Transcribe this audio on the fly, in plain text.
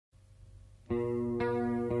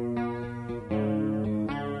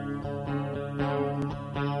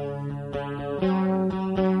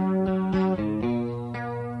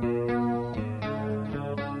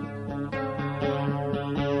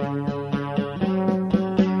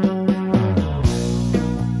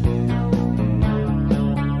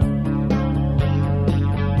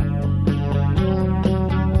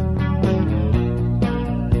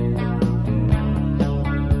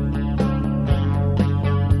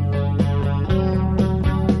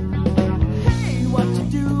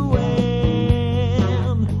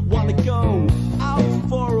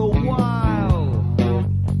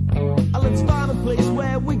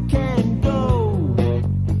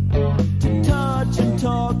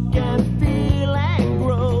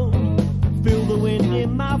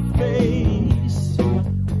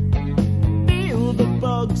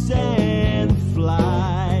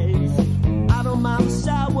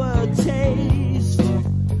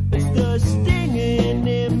a stinging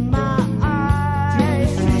in my eye.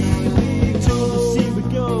 To the sea we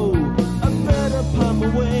go, a bird upon my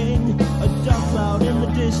wing, a dark cloud in the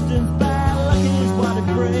distance, bad luck is what it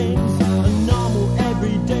brings. A normal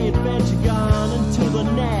everyday adventure gone into the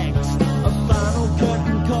next, a final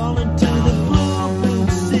curtain calling to the blue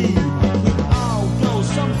sea. We all go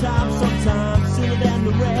sometimes sooner than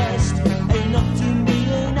the rest. Ain't up to me,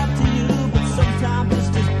 ain't up to you, but sometimes it's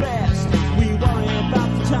just best. We worry about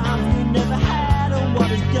the time we never had and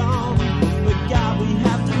what is gone, but God, we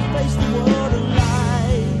have to face the world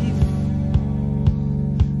alive.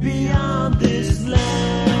 Beyond this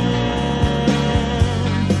land,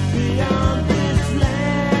 beyond this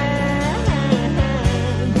land,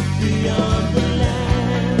 beyond the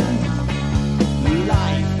land,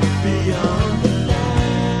 life beyond the land.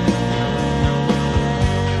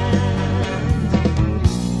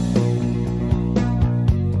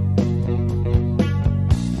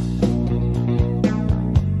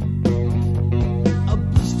 A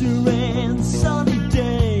blistering sunny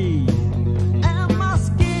day, and my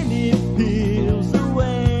skin it peels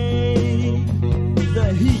away.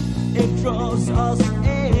 The heat, it draws us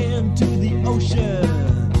into the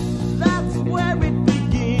ocean. That's where it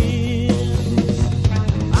begins.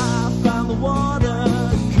 I found the water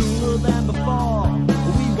cooler than before.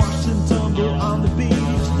 We wash and tumble on the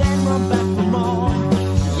beach, then run back for more.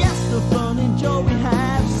 Yes, the fun and joy we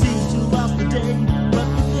have seems to last the day, but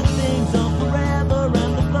the good things are forever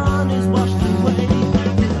and the fun is washed away.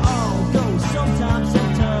 We all go sometimes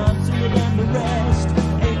sooner than the rest.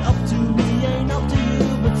 Ain't up to me, ain't up to you,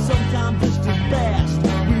 but sometimes it's just best.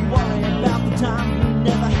 We worry about the time we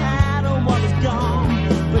never had or what is gone,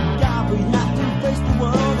 but God, we have to face the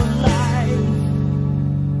world alive.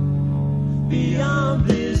 Beyond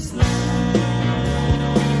this land,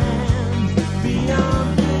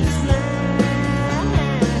 beyond this land,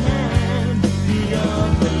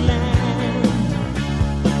 beyond the land,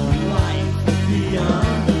 life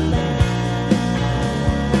beyond the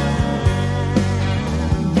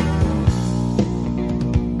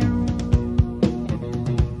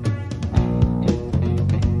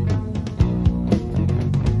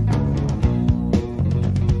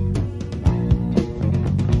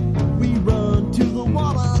We run to the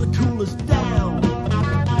water to cool us down.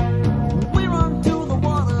 We run to the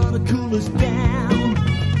water to cool us down.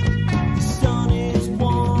 The sun is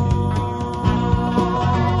warm,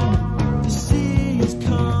 the sea is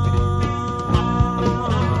calm.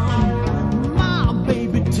 My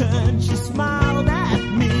baby turned, she smiled at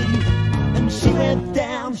me, and she went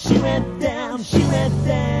down, she went down, she went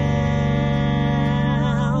down.